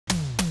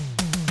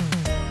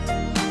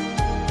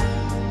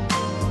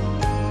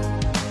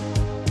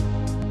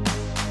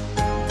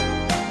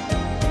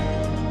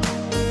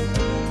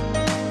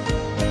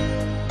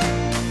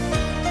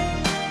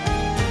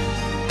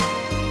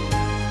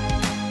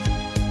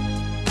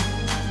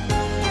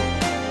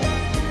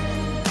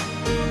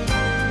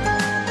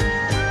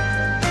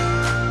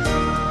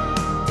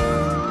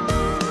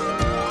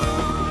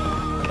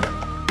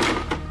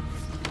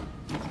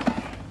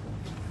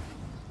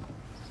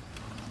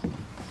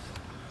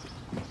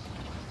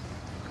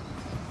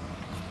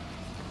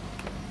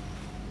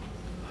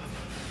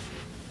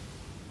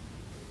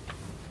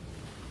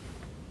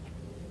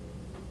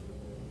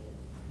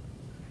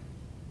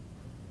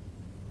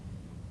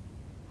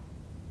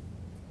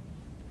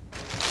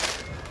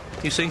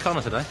You seen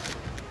Connor today?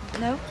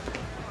 No.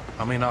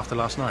 I mean, after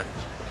last night.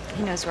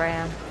 He knows where I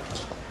am.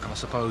 I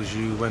suppose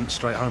you went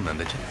straight home then,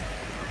 did you?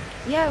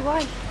 Yeah, why?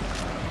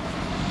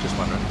 Just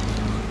wondering.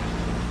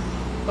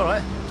 All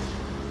right.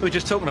 We were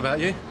just talking about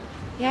you.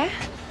 Yeah?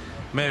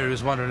 Mary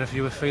was wondering if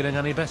you were feeling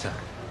any better.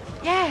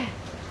 Yeah.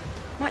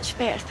 Much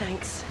better,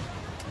 thanks.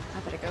 I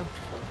better go.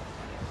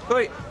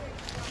 Wait.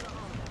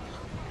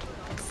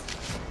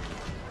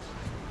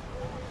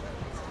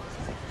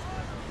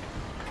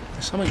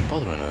 Something's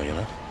bothering her, you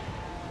know.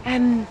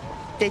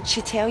 Did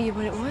she tell you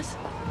what it was?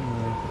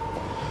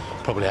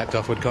 Probably hacked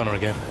off with Connor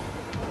again.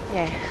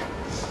 Yeah.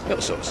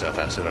 It'll sort itself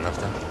out soon enough,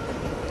 then.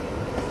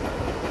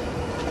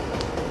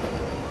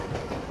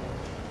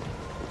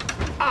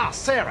 Ah,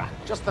 Sarah,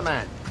 just the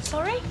man.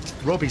 Sorry?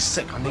 Robbie's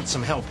sick. I need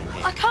some help in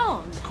here. I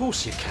can't. Of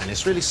course you can.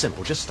 It's really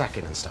simple. Just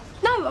stacking and stuff.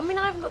 No, I mean,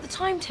 I haven't got the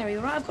time, Terry,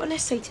 all right? I've got an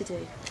essay to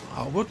do.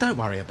 Oh, well, don't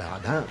worry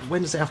about that.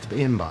 When does it have to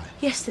be in by?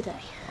 Yesterday.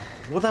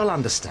 Well, they'll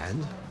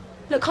understand.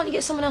 Look, can't you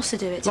get someone else to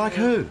do it? Like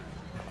Terry? who?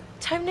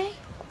 Tony?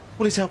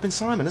 Well, he's helping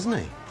Simon, isn't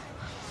he?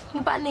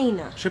 What about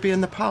Nina? She'll be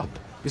in the pub.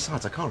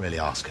 Besides, I can't really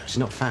ask her. She's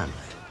not family.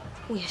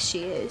 Well, yes,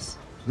 she is.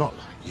 Not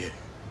like you.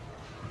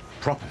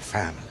 Proper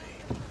family.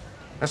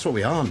 That's what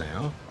we are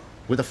now.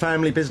 With a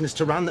family business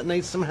to run that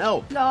needs some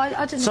help. No,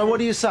 I didn't... So what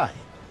do you say?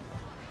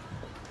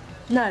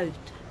 No.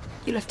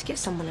 You'll have to get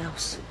someone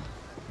else.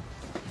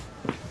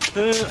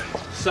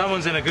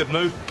 Someone's in a good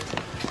mood.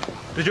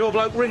 Did your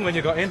bloke ring when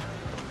you got in?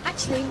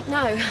 Actually,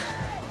 no.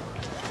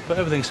 But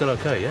everything's still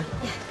okay, yeah?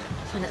 Yeah,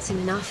 I find that soon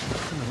enough.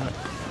 Oh, right.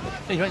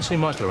 Hey, you ain't seen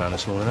Michael around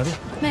this morning, have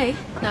you? Me?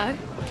 No.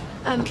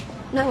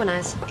 No one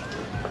has.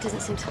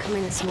 Doesn't seem to come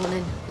in this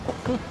morning.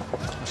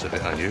 That's a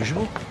bit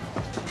unusual.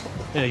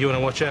 Yeah, you want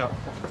to watch out.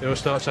 They'll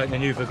start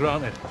taking you for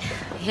granted.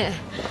 Yeah,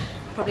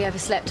 probably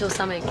overslept or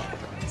something.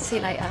 See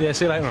you later. Yeah,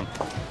 see you later on.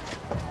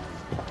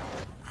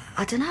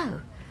 I don't know.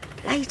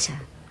 Later.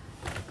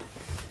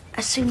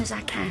 As soon as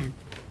I can.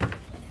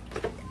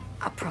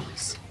 I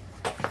promise.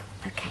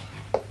 Okay.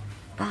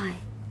 Bye.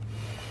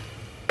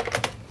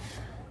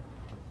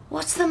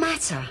 What's the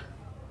matter?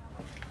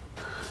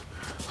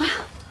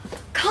 Well,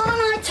 can't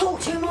I talk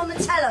to him on the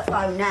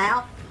telephone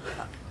now?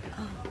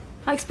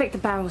 I expect the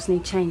barrels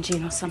need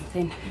changing or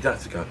something. You don't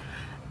have to go.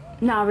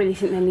 No, I really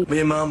think they need... Me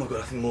and Mum have got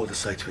nothing more to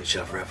say to each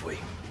other, have we?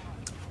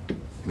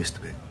 Missed a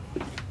bit.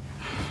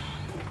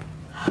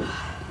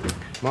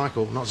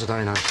 Michael, not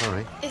today, no,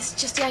 sorry. It's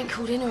just he ain't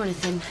called in or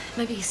anything.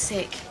 Maybe he's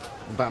sick.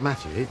 What about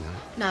Matthew, he'd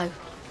know.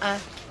 No.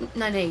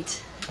 No need.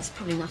 It's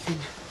probably nothing.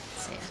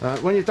 See ya.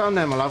 When you've done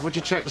them, my love, would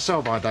you check the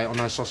sell-by date on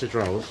those sausage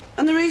rolls?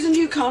 And the reason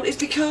you can't is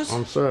because...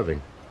 I'm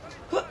serving.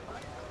 What?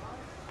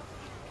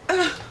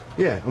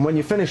 Yeah, and when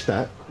you finish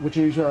that, would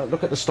you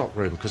look at the stock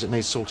room, because it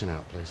needs sorting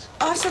out, please?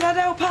 I said I'd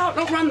help out,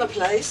 not run the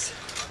place.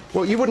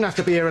 Well, you wouldn't have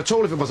to be here at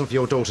all if it wasn't for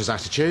your daughter's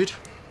attitude.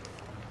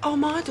 Oh,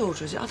 my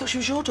daughter, is it? I thought she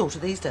was your daughter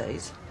these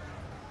days.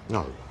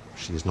 No,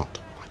 she is not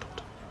my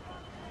daughter.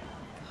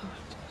 Oh,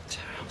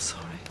 Terry, I'm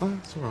sorry. Oh,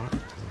 it's all right.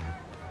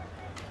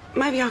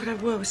 Maybe I could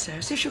have a word with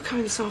Sarah, see if she'll come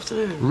in this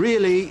afternoon.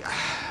 Really?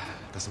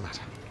 Doesn't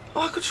matter.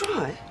 Oh, I could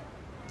try.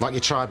 Like you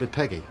tried with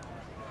Peggy.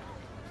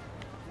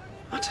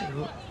 I'll tell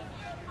you what.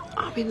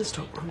 I'll be in the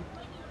stock room,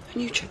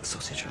 and you check the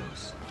sausage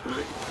rolls, all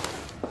right?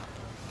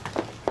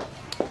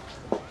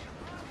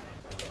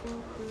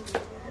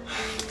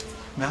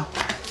 Mel,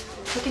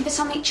 Looking for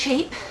something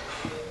cheap?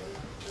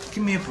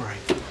 give me a break.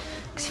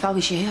 Because if I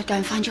was you, I'd go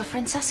and find your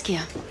friend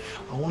Saskia.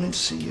 I wanted to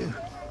see you.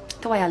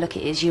 The way I look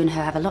at it is you and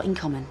her have a lot in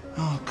common.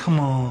 Oh, come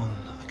on.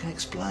 I can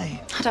explain.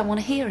 I don't want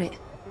to hear it.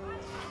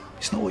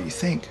 It's not what you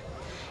think.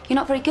 You're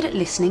not very good at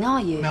listening,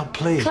 are you? Mel,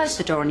 please. Close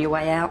the door on your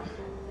way out.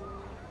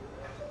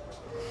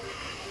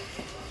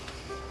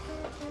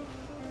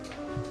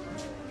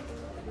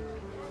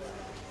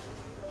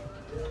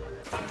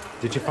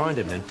 Did you find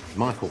him then,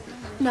 Michael?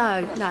 No,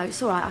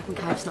 it's all right. I can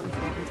go. It's not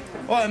important.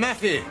 Oi,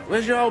 Matthew,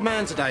 where's your old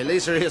man today?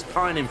 Lisa here's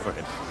pining for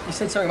him. He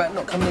said something about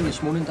not coming in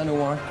this morning. Don't know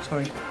why.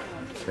 Sorry.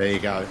 There you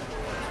go.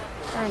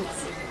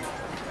 Thanks.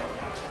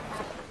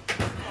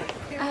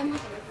 Can I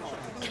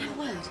have a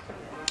word?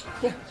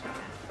 Yeah.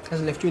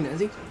 Hasn't left you in it, has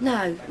he?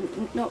 No,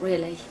 not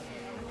really.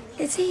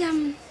 Is he,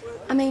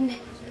 I mean,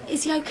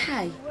 is he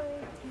okay?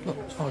 Not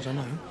as far as I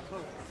know.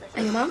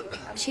 And your mum?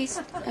 She's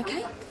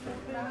okay?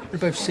 They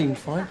both seemed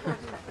fine.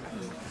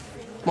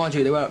 Mind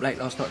you, they were up late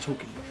last night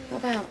talking. What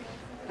about?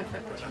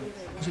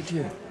 Was it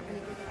you?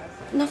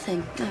 Nothing.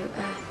 No,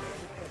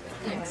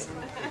 thanks.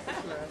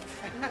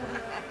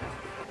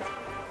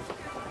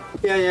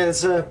 Yeah,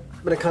 there's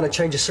been a kind of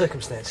change of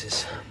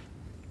circumstances.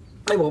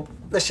 Hey, well,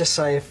 let's just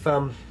say if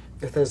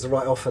there's the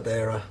right offer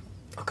there, I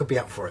could be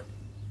up for it.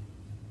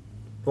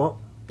 What?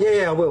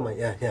 Yeah, I will, mate.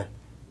 Yeah. Yeah,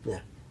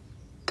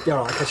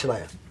 all right, I'll catch you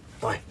later.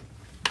 Bye.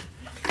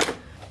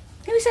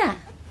 Who's that?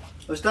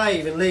 It was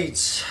Dave in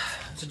Leeds.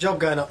 There's a job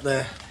going up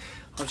there.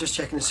 I was just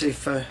checking to see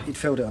if he'd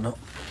filled it or not.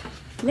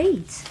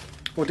 Leeds?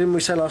 Well, didn't we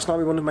say last night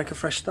we wanted to make a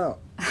fresh start?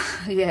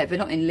 Yeah, but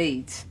not in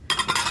Leeds.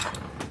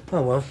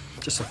 Oh, well,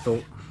 just a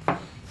thought.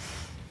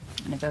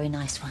 And a very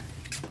nice one.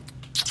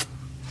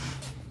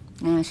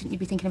 Shouldn't you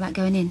be thinking about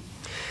going in?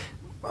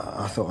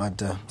 I thought I'd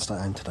stay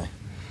home today.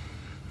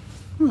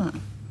 What?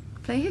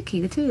 Play hooky,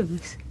 the two of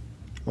us?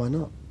 Why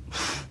not?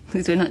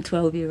 Because we're not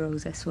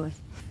 12-year-olds, that's why.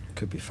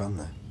 Could be fun,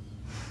 though.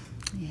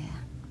 Yeah.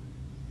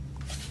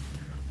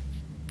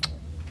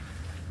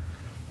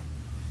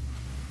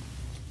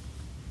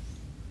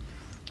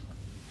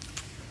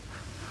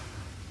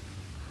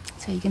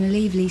 So you're going to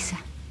leave Lisa?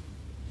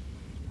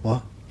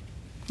 What?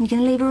 You're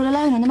going to leave her all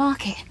alone on the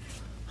market?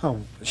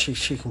 Oh, she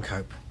can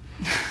cope.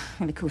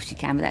 Well, of course you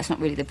can, but that's not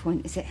really the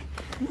point, is it?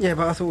 Yeah,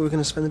 but I thought we were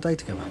going to spend the day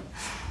together.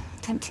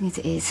 Tempting as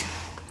it is,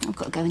 I've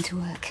got to go into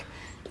work.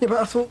 Yeah, but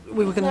I thought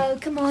we were going to... No,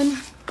 come on.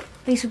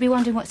 Lisa will be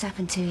wondering what's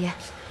happened to you.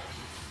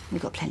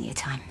 We've got plenty of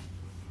time.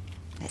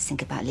 Let's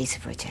think about Lisa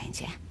for a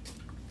change, yeah?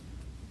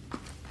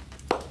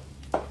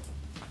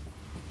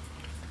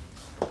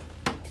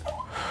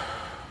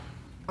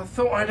 I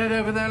thought I'd head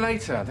over there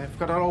later. They've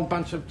got a whole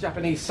bunch of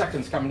Japanese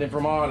seconds coming in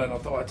from Ireland. I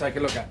thought I'd take a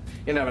look at.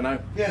 You never know.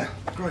 Yeah,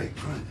 great.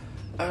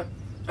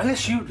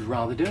 Unless you'd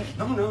rather do it.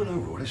 No,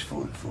 Roy, it's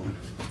fine.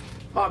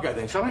 I'll go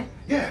then, shall I?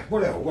 Yeah,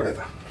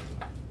 whatever.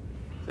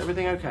 Is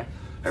everything okay?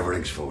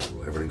 Everything's fine,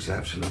 Roy. Everything's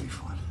absolutely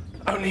fine.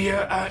 Only,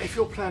 if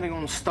you're planning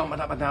on stomping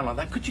up and down like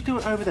that, could you do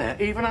it over there,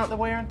 even out the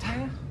wear and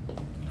tear?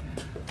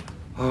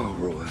 Oh,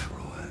 Roy.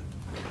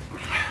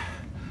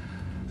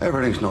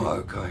 Everything's not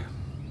okay.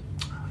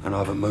 And I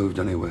haven't moved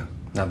anywhere.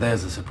 Now,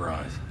 there's a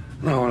surprise.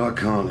 No, well, I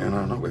can't,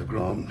 not with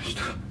Grant.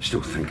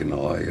 Still thinking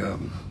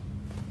that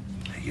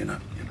you know.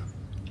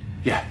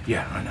 Yeah,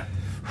 I know.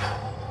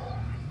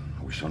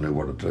 I wish I knew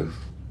what to do.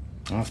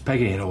 That's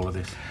Peggy in all of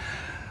this.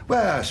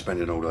 Well,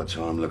 spending all that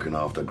time looking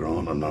after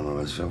Grant and none of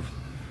herself.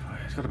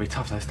 It's got to be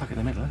tough, they're stuck in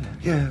the middle, isn't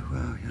it? Yeah,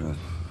 well,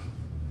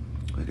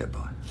 we'll get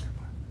by.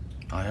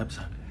 I hope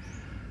so.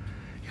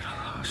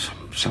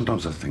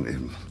 Sometimes I think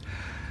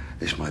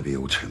this may be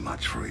all too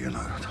much for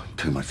her,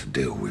 too much to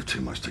deal with,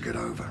 too much to get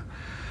over.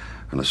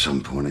 And at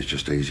some point, it's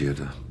just easier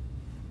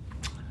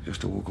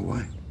to walk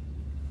away.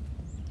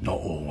 Not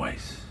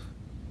always.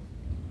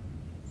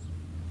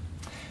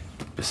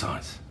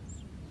 Besides,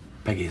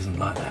 Peggy isn't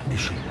like that, is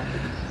she?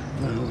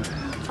 No.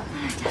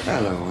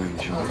 Hello,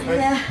 Angel.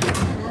 Yeah.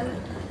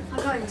 I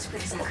got in as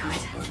quick as I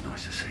could. Oh,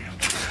 nice to see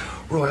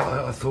you. Roy,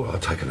 I thought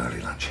I'd take an early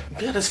lunch.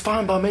 Yeah, that's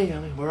fine by me. I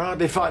mean, we're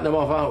hardly fighting them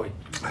off, are we?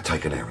 I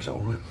take an hour, is that all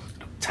right?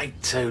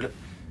 Take two. Look,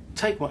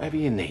 take whatever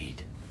you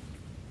need.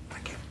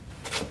 Thank you.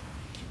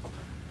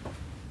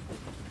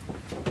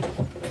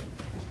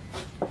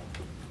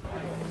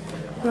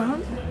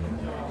 Grant?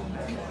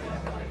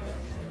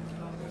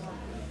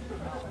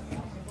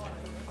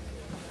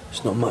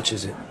 It's not much,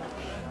 is it?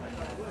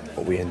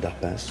 What we end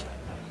up as.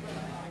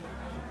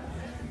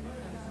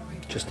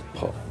 Just a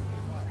pot.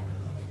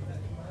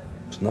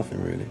 It's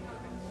nothing, really.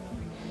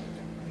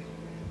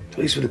 At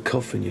least with a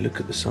coffin, you look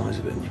at the size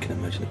of it and you can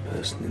imagine a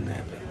person in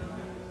there.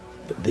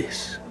 But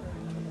this...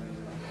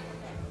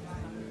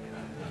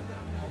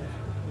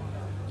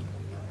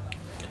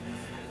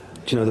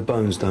 Do you know the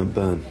bones don't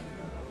burn?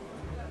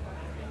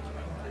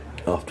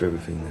 After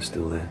everything, they're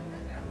still there.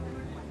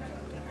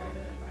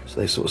 So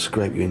they sort of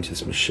scrape you into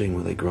this machine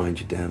where they grind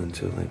you down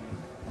until they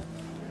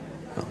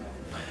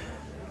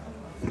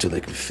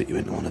can fit you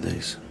into one of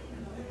these.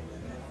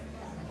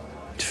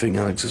 Do you think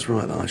Alex is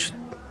right that I should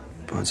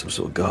find some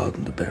sort of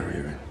garden to bury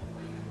her in?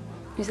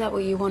 Is that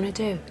what you want to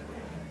do?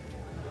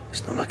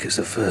 It's not like it's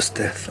the first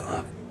death that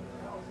I've...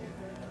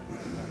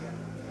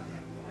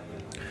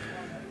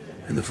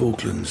 In the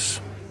Falklands,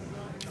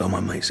 all my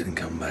mates didn't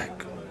come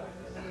back.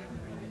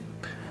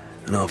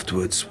 And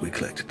afterwards, we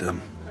collected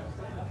them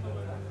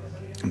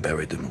and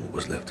buried them, what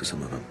was left of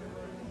some of them.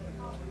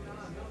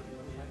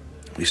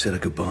 We said our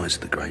goodbyes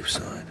at the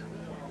graveside.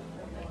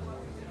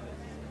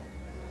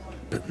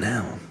 But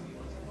now...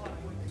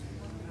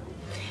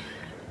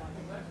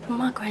 When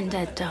my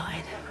granddad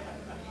died,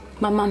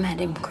 my mum had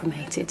him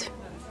cremated.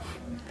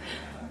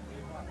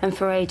 And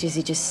for ages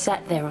he just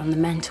sat there on the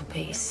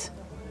mantelpiece.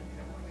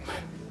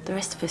 The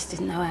rest of us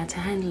didn't know how to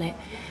handle it.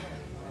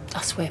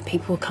 I swear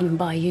people were coming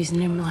by using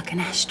him like an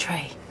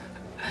ashtray.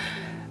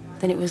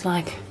 Then it was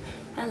like,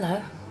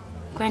 hello,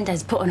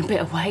 Granddad's put on a bit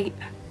of weight.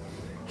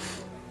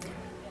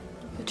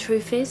 The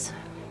truth is,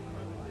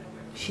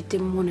 she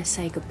didn't want to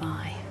say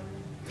goodbye.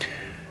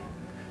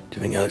 Do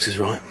you think Alex is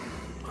right?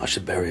 I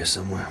should bury her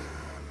somewhere.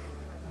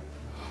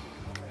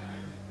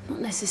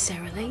 Not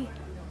necessarily.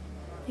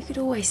 You could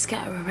always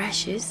scatter her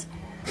ashes.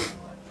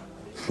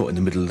 What, in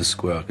the middle of the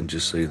square? I can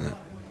just see that.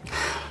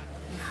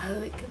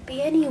 No, it could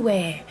be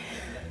anywhere.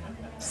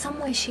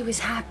 Somewhere she was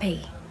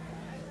happy.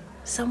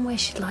 Somewhere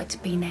she'd like to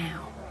be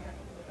now.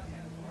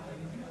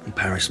 In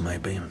Paris,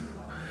 maybe.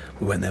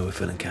 We went there with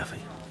Phil and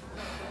Kathy.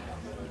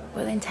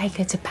 Well, then take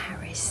her to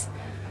Paris.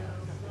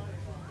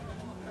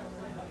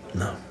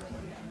 No.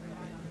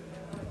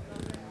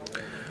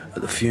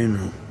 At the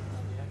funeral,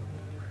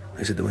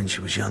 they said that when she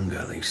was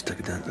younger, they used to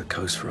take her down to the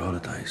coast for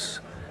holidays.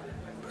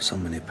 But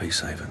somewhere near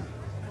Peacehaven.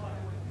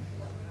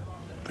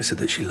 They said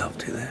that she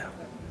loved it there.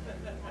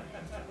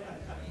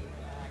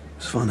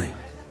 It's funny.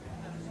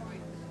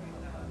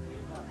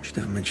 She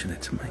never mentioned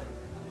it to me.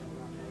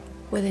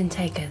 Well, then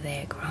take her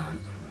there, Grant.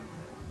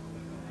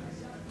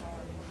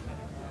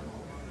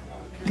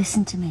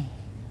 Listen to me.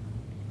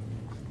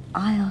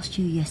 I asked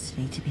you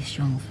yesterday to be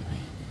strong for me.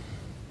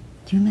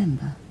 Do you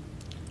remember?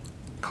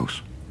 Of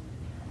course.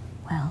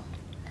 Well,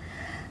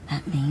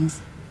 that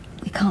means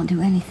we can't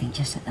do anything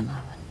just at the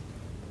moment.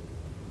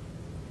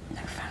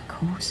 No phone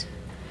calls,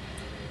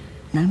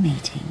 no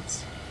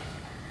meetings,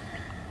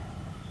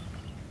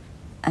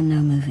 and no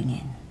moving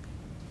in.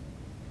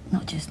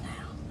 Not just now.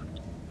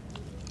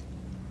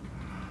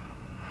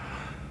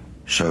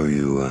 So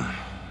you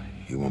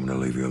want me to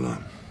leave you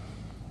alone?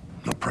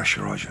 Not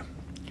pressurise you?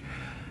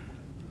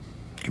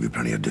 Give you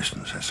plenty of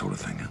distance, that sort of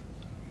thing, huh?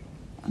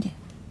 Yeah,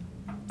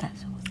 that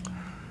sort of thing.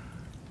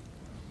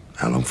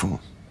 How long for?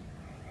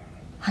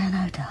 I don't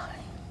know,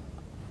 darling.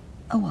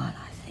 A while,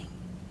 I think.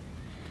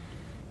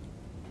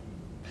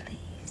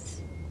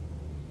 Please.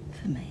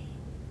 For me.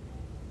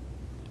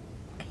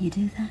 Can you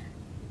do that?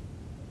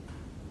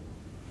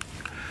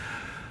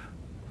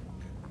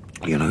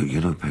 You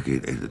know, Peggy,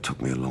 it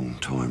took me a long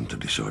time to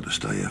decide to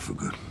stay here for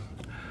good.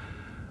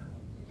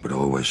 But I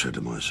always said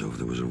to myself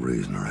there was a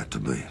reason there had to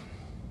be.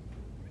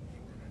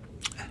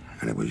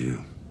 And it was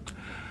you.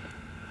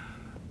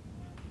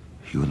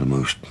 You're the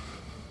most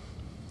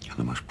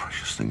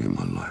precious thing in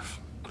my life.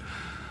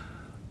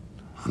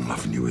 And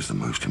loving you is the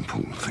most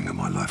important thing in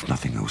my life.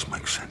 Nothing else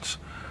makes sense.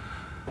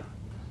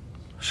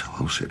 So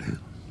I'll sit here,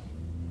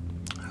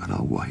 and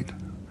I'll wait,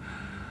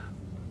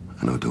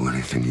 and I'll do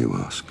anything you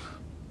ask.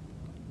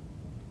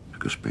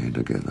 Because being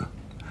together,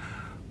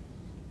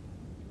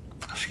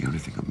 that's the only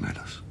thing that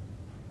matters.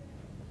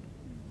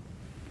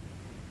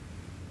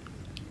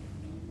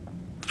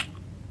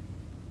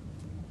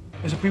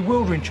 There's a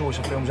bewildering choice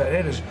of films out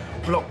there. There's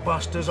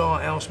blockbusters,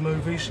 art house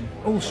movies, and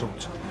all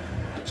sorts.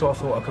 So I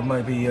thought I could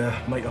maybe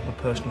make up a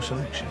personal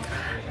selection.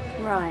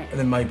 Right. And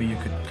then maybe you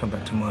could come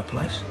back to my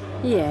place.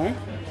 Yeah.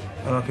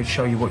 And I could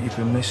show you what you've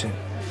been missing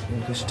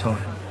all this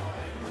time.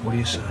 What do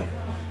you say?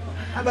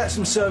 How about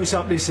some service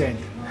up this end?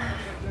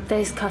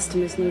 Those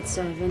customers need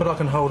serving. But I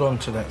can hold on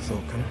to that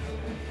thought, can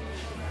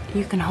I?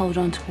 You can hold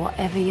on to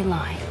whatever you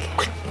like.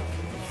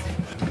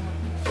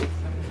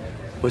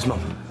 Where's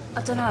Mum?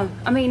 I don't know.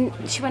 I mean,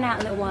 she went out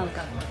a little while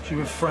ago. She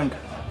with Frank.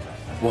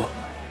 What?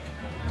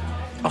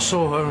 I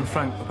saw her and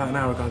Frank about an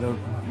hour ago. They were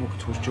walking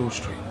towards George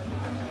Street.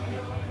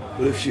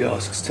 Well, if she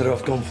asks, tell her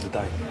I've gone for the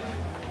day.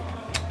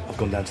 I've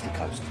gone down to the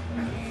coast.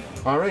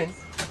 Irene,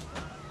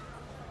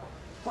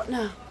 What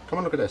now? come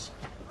on, look at this.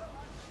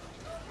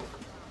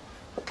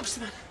 What's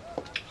the matter?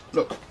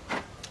 Look.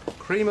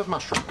 Cream of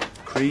mushroom.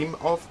 Cream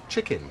of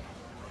chicken.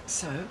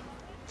 So?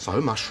 So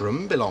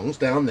mushroom belongs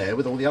down there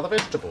with all the other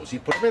vegetables. You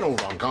put them in all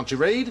wrong, can't you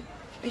read?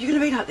 Are you going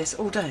to be like this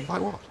all day?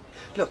 Like what?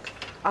 Look,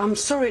 I'm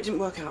sorry it didn't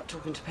work out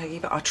talking to Peggy,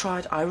 but I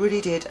tried, I really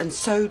did, and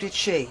so did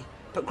she.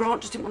 But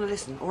Grant just didn't want to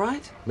listen, all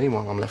right?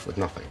 Meanwhile, I'm left with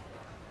nothing.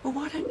 Well,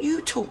 why don't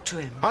you talk to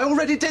him? I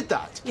already did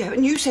that. Yeah,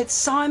 and you said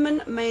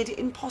Simon made it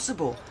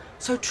impossible.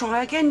 So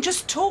try again.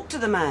 Just talk to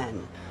the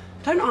man.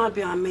 Don't hide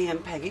behind me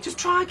and Peggy. Just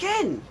try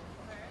again.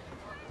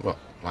 What,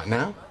 like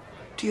now?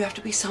 Do you have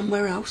to be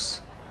somewhere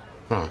else?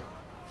 Right.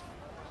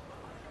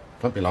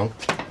 Won't be long.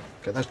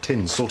 Get those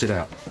tins sorted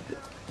out.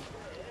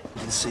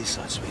 To the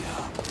seaside,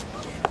 sweetheart.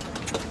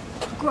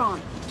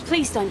 Grant,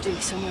 please don't do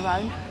this on your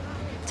own.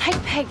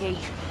 Take Peggy.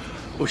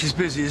 Well, she's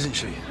busy, isn't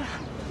she?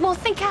 Well,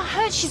 think how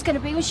hurt she's going to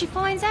be when she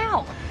finds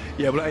out.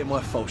 Yeah, well, it ain't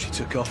my fault she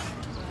took off.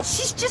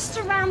 She's just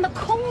around the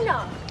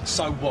corner.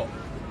 So what?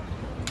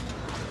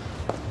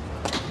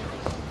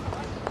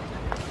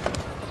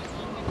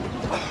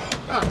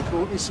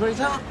 Courtney,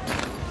 sweetheart.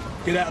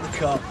 Get out of the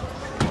car.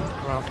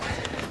 Well,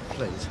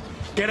 please.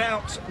 Get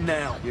out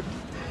now.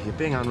 You're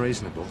being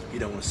unreasonable. You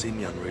don't want to see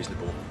me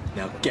unreasonable.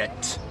 Now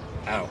get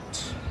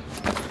out.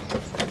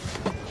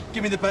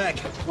 Give me the bag.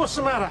 What's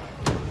the matter?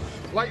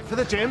 Late for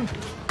the gym?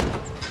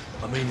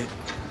 I mean it.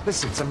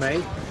 Listen to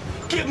me.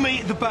 Give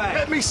me the bag.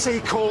 Let me see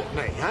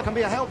Courtney. I can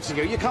be a help to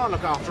you. You can't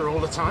look after her all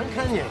the time,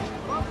 can you?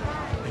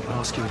 I can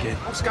ask you again.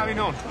 What's going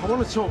on? I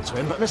want to talk to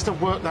him, but Mr.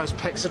 Work Those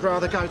Pecs would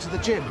rather go to the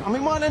gym. I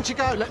mean, why don't you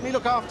go? Let me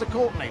look after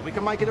Courtney. We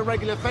can make it a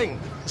regular thing.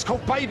 It's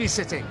called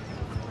babysitting.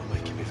 You're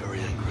making me very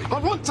angry. I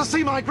want to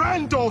see my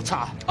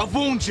granddaughter. I've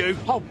warned you.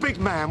 Oh, big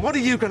man, what are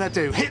you going to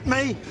do? Hit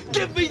me?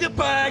 Give me the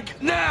bag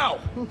now.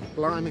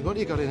 Blimey, what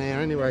do you got in here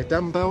anyway?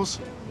 Dumbbells?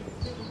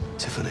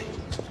 Tiffany.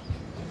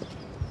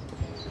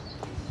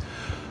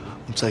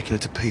 I'm taking her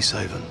to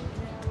Peacehaven.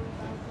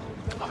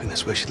 I think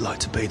that's where she'd like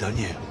to be, don't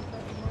you?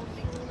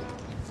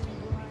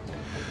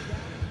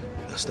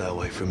 Now stay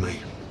away from me.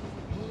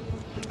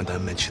 And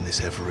don't mention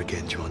this ever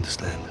again, do you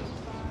understand?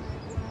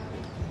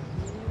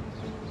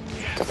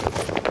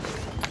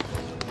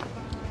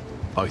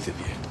 Both of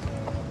you.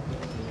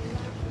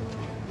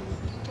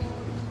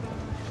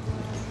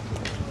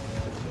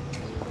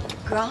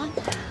 Grant?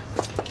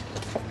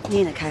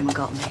 Nina came and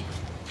got me.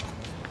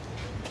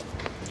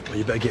 Well,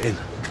 you better get in.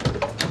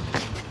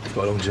 It's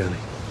quite a long journey.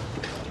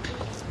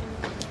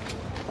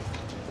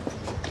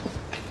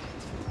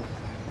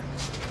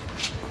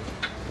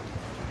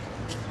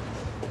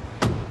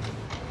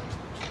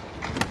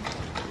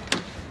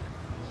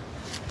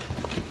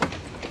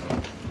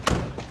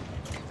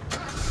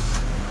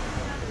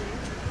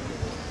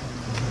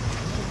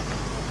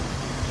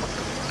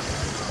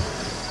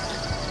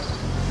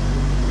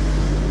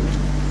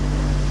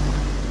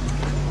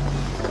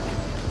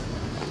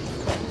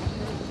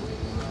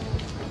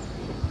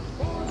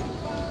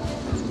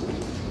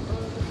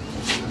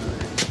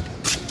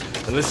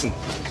 And listen,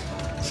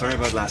 sorry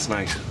about last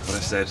night, what I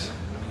said.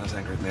 I was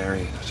angry at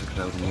Mary, I took it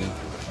out on you.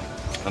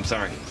 I'm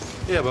sorry.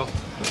 Yeah, well,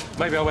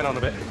 maybe I went on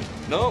a bit.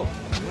 No,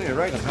 well, you're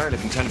right, I'm hardly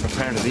content for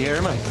parent of the year,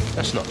 am I?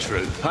 That's not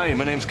true. Hi,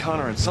 my name's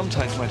Connor, and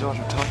sometimes my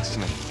daughter talks to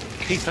me.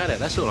 Keep at it,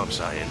 that's all I'm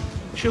saying.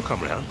 She'll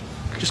come round.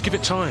 Just give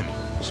it time.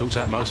 Sorts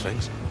out most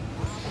things.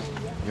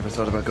 You ever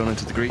thought about going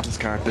into the greetings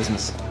card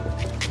business?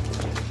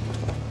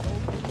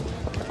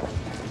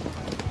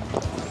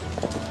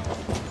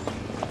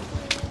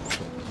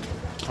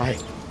 Hey,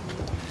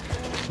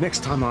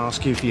 next time I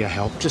ask you for your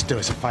help, just do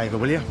us a favour,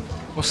 will you?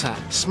 What's that?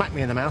 Smack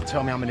me in the mouth,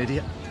 tell me I'm an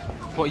idiot.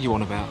 What are you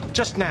on about?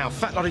 Just now,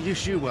 fat lot of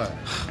use you were.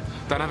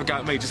 Don't have a go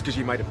at me just because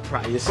you made a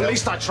prat of yourself. Well, at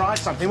least I tried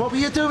something. What were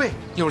you doing?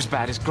 You're as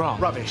bad as Grant.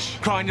 Rubbish.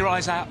 Crying your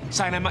eyes out,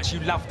 saying how much you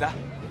loved her.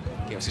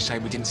 Yeah, it's a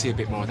shame we didn't see a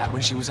bit more of that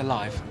when she was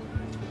alive.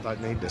 Don't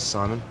need this,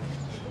 Simon.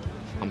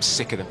 I'm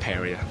sick of the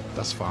pair of you.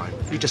 That's fine.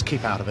 You just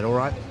keep out of it, all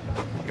right?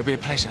 It'll be a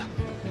pleasure.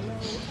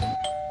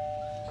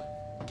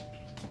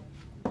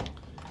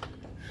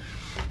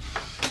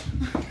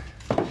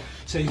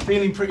 So you're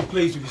feeling pretty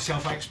pleased with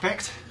yourself, I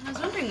expect? I was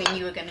wondering when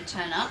you were going to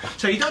turn up.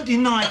 So you don't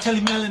deny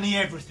telling Melanie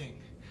everything?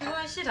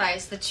 Why should I?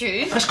 It's the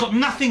truth. That's got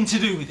nothing to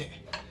do with it.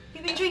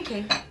 You've been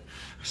drinking?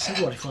 So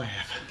what if I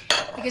have?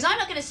 Because I'm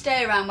not going to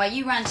stay around while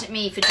you rant at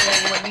me for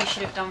doing what you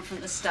should have done from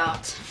the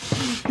start.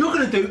 You're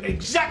going to do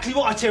exactly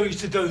what I tell you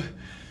to do.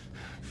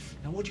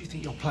 Now, what do you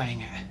think you're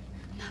playing at?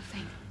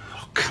 Nothing.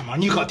 Oh, come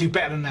on, you've got to do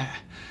better than that.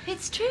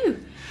 It's true.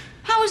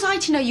 How was I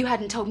to know you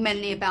hadn't told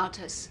Melanie about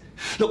us?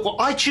 Look, what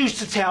I choose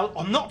to tell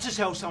or not to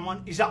tell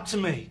someone is up to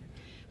me.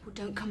 Well,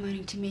 don't come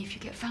moaning to me if you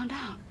get found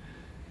out.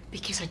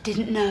 Because I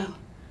didn't know.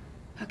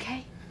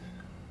 Okay?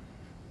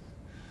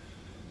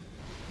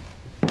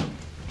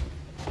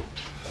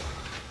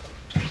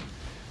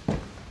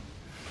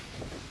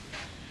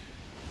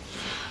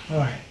 All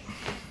right.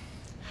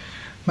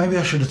 Maybe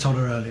I should have told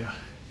her earlier.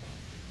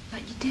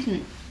 But you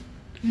didn't.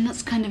 I mean,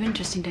 that's kind of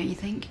interesting, don't you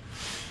think?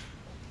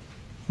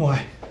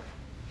 Why?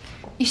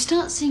 You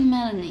start seeing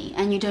Melanie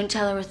and you don't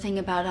tell her a thing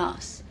about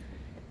us.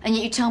 And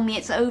yet you tell me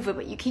it's over,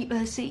 but you keep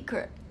her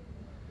secret.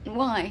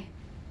 Why?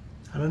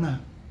 I don't know.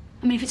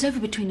 I mean, if it's over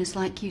between us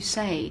like you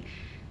say,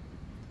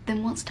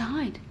 then what's to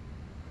hide?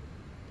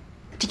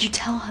 Did you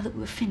tell her that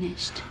we're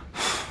finished?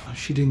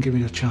 She didn't give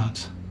me a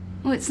chance.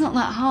 Well, it's not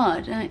that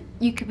hard.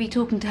 You could be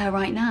talking to her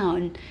right now,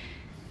 and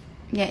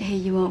yet here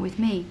you are with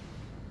me.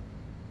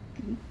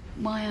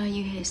 Why are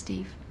you here,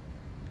 Steve?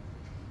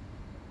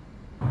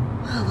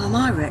 Oh, well,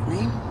 my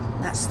reckoning,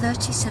 that's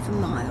 37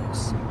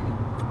 miles.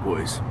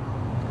 Boys,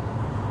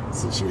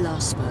 Since you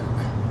last spoke.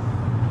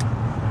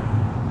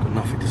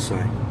 got nothing to say.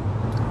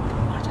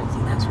 I don't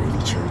think that's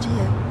really true, do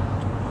you?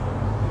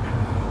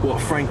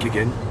 What, Frank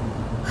again?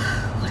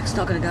 Well, it's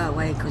not going to go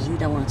away because you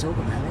don't want to talk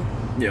about it.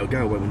 Yeah, it'll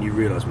go away when you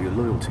realise what your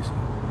loyalties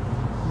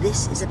are.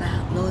 This is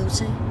about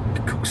loyalty?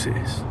 Of course it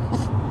is.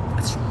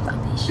 That's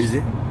rubbish. Is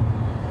it?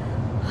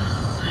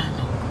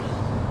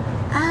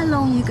 How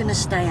long are you going to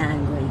stay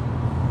angry?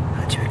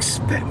 How do you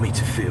expect me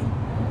to feel?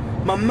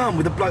 My mum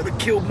with the bloke that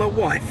killed my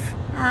wife.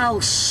 Oh,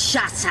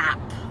 shut up.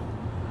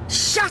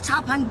 Shut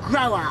up and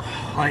grow up.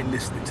 I ain't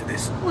listening to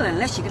this. Well,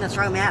 unless you're going to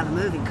throw me out of a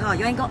moving car,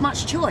 you ain't got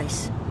much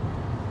choice.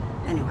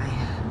 Anyway,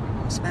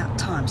 it's about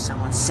time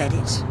someone said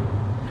it.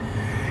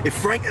 If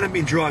Frank hadn't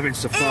been driving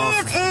so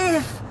fast...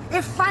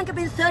 If Frank had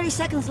been 30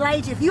 seconds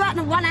late, if you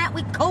hadn't run out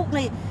with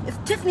Courtney,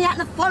 if Tiffany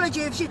hadn't followed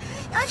you, if she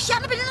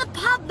hadn't been in the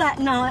pub that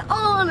night,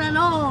 on and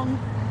on.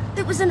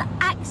 It was an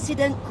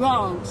accident,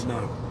 Grant.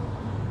 No.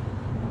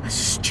 A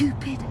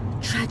stupid,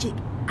 tragic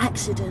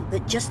accident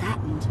that just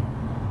happened.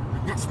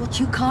 And that's what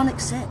you can't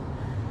accept.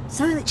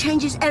 Something that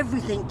changes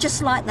everything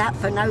just like that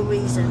for no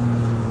reason.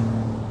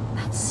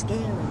 That's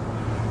scary.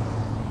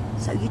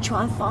 So you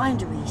try and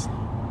find a reason.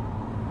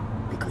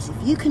 Because if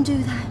you can do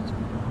that,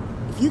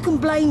 if you can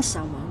blame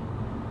someone,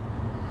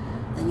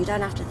 then you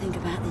don't have to think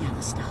about the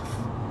other stuff.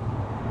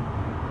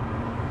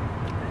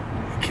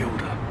 He killed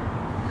her.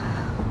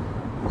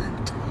 No,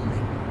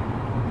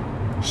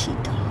 darling. She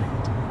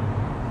died.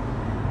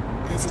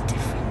 There's a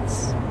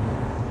difference.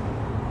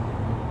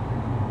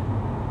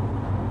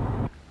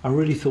 I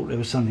really thought there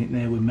was something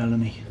there with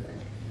Melanie.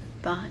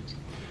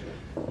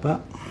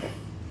 But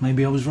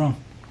maybe I was wrong.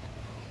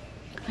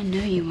 I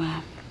know you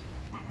were.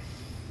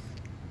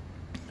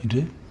 You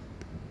do?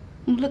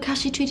 Well, look how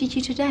she treated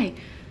you today.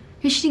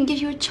 She didn't give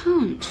you a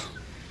chance.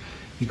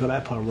 You got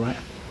that part right.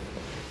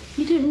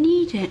 You don't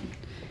need it.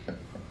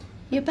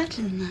 You're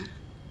better than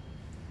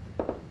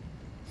that.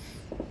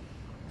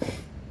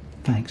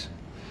 Thanks.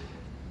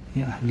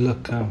 Yeah,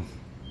 look,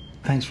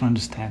 thanks for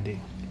understanding.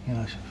 You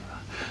know,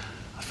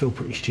 I feel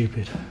pretty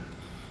stupid.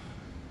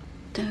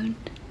 Don't.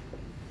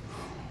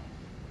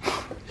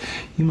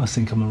 You must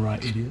think I'm a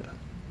right idiot.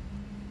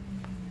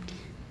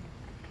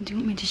 Do you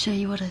want me to show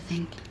you what I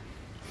think?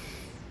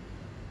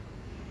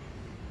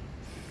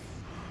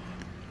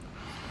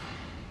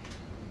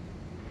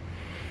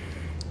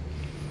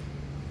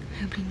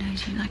 Nobody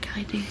knows you like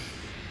I do.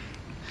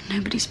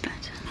 Nobody's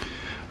better.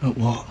 At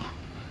what?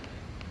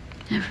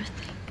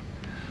 Everything.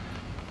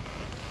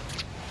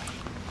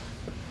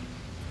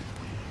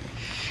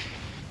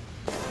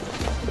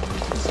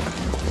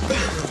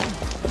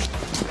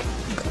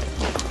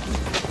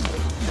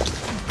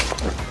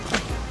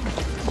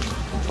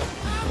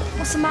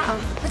 What's the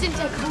matter? I didn't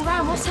take a call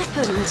round. What's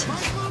happened?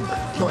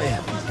 Not here.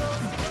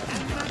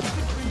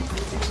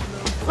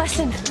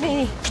 Listen,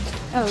 Minnie.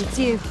 Oh, it's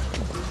you.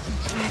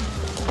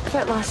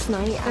 About last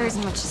night, there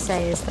isn't much to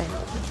say, is there?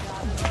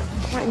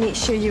 I want to make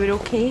sure you were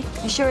okay.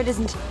 You sure it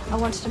isn't? I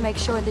wanted to make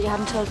sure that you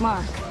hadn't told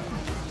Mark.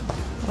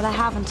 Well, I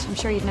haven't. I'm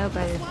sure you'd know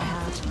about it if I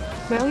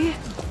had. Will you?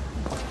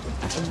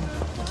 I don't know.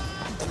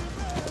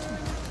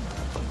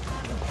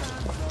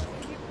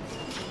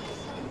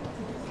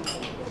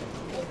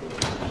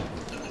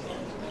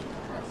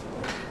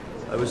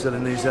 I was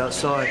selling these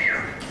outside.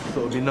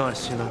 Thought it'd be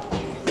nice, you know.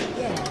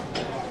 Yeah.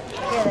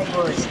 Yeah, they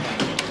would.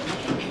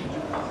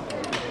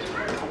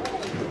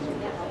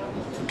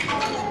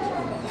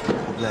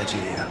 I'm glad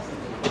you're here.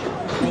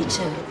 Me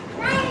too.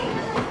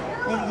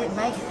 Nearly didn't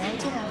make it then,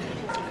 did I?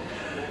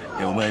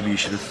 Yeah, well, maybe you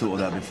should have thought of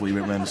that before you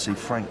went round to see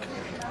Frank.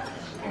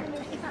 You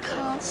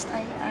can't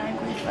stay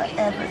angry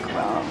forever,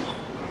 Grant.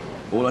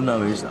 All I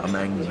know is that I'm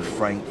angry with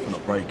Frank for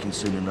not breaking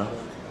soon enough.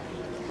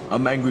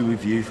 I'm angry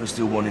with you for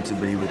still wanting to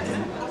be with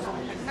him.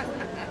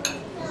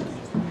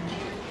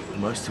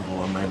 And most of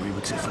all, I'm angry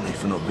with Tiffany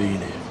for not being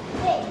here.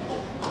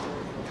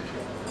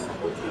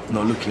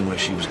 Not looking where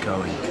she was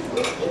going. And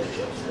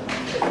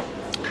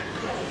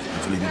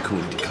for leaving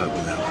Courtney to cope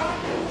without her.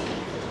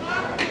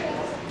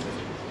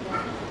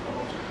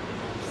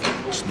 I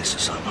just miss her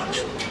so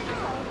much.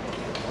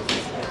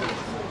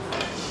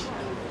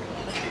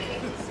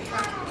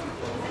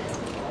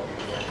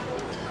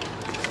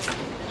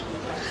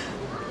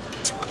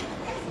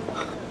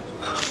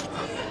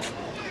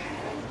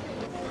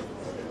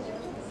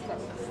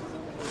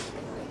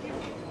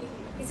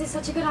 Is this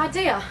such a good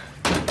idea?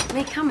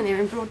 Me coming here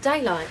in broad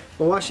daylight?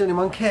 Well, why should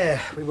anyone care?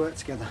 We work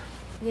together.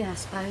 Yeah, I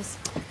suppose.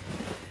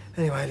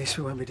 Anyway, at least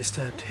we won't be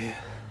disturbed here.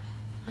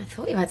 I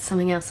thought you had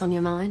something else on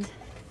your mind.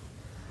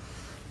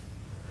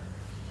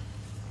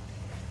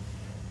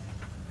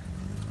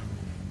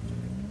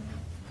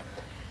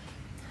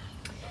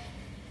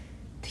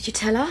 Did you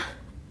tell her?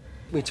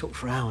 We talked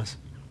for hours.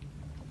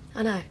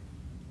 I know.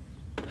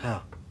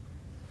 How?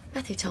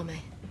 Matthew told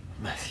me.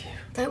 Matthew.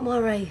 Don't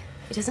worry.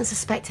 He doesn't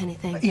suspect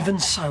anything. Even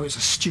so, it's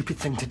a stupid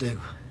thing to do.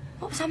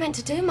 What was I meant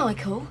to do,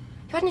 Michael?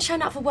 You hadn't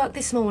shown up for work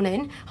this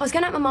morning. I was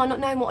going out my mind not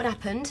knowing what had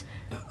happened.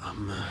 Look,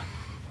 I'm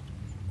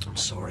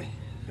sorry.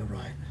 You're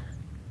right.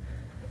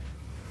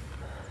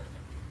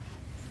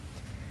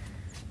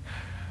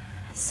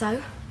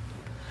 So?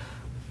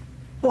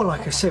 Well,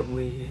 like I said,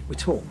 we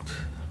talked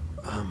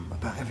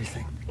about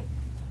everything.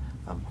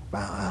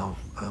 About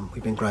how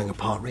we've been growing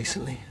apart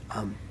recently.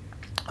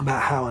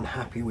 About how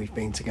unhappy we've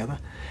been together.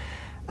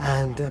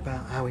 And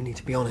about how we need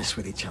to be honest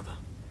with each other.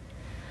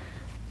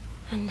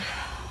 And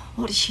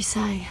what did she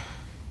say?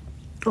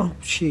 Oh,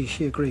 she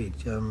agreed.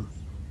 In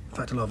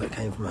fact, a lot of it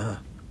came from her.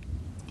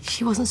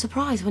 She wasn't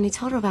surprised when he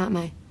told her about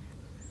me.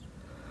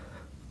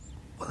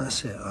 Well,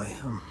 that's it. I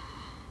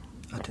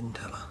didn't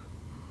tell her.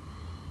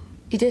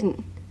 You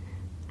didn't?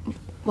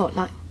 What,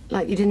 like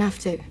you didn't have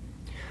to?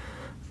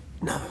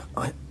 No,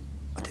 I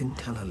didn't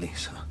tell her,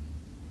 Lisa.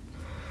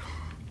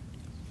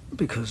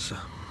 Because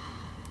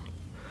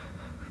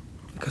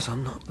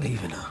I'm not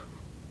leaving her.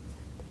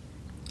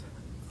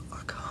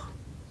 I can't.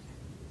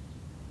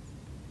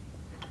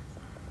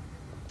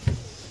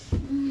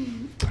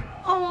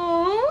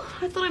 Oh,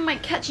 I thought I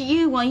might catch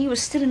you while you were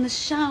still in the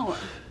shower.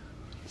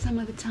 Some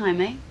other time,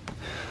 eh?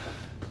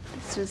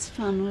 This was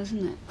fun,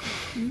 wasn't it?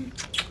 Mm?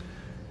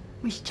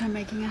 We should try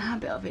making a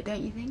habit of it,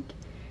 don't you think?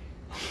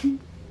 See,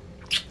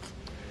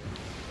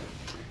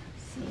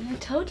 I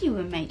told you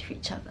we were made for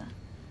each other.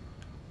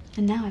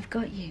 And now I've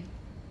got you.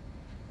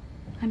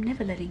 I'm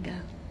never letting go.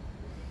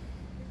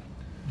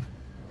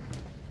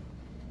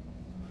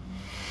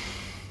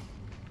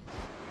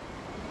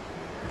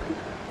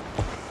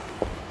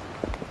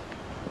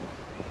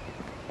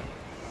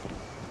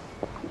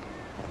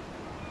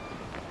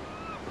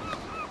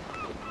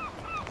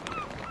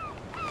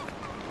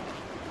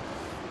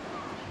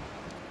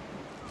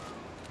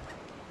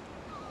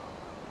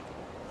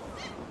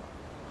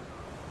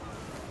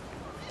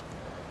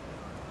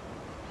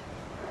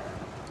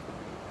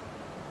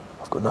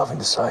 I've got nothing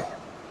to say.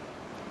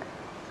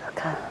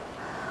 Look,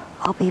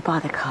 I'll be by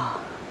the car.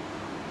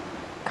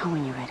 Come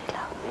when you're ready, love.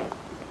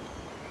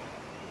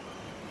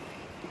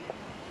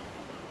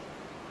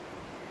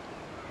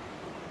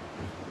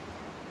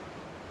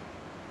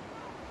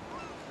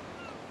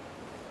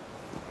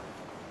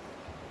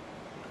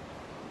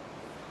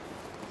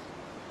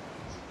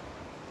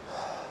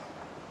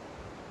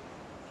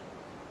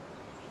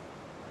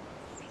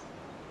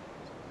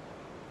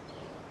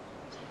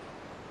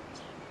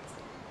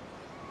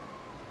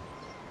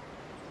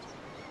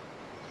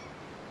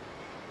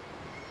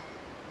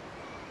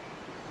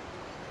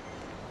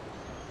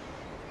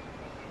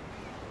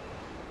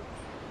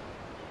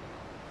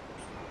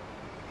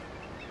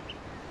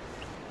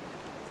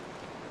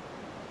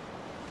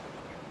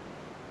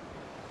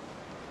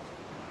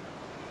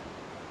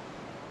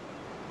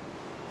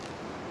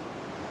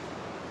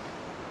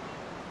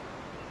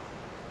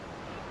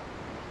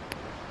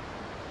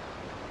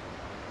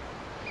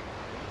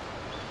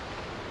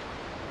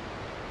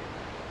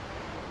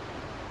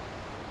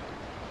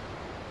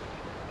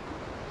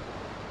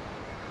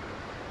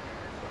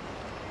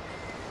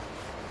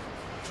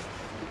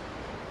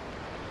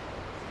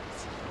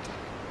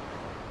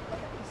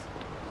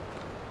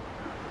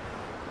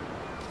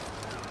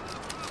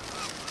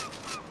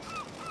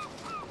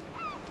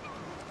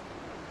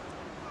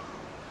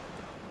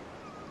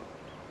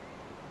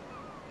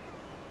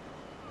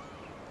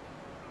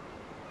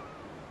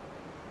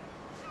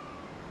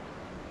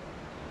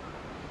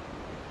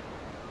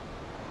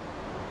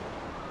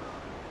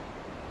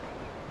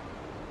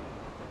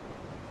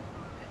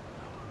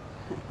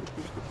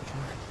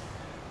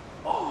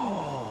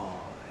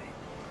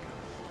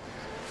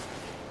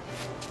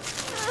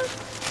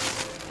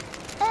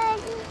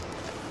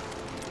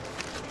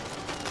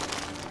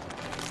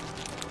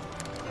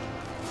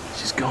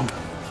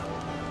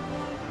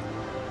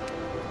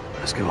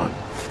 Let's go on.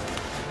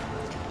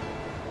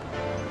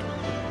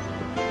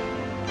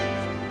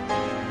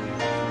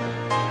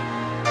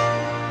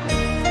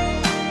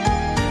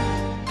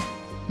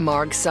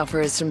 Mark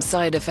suffers from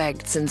side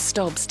effects and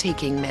stops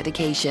taking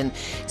medication.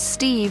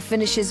 Steve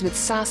finishes with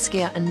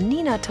Saskia, and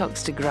Nina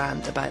talks to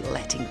Grant about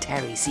letting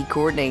Terry see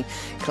Courtney.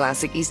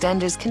 Classic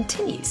EastEnders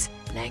continues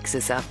next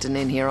this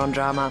afternoon here on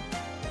Drama.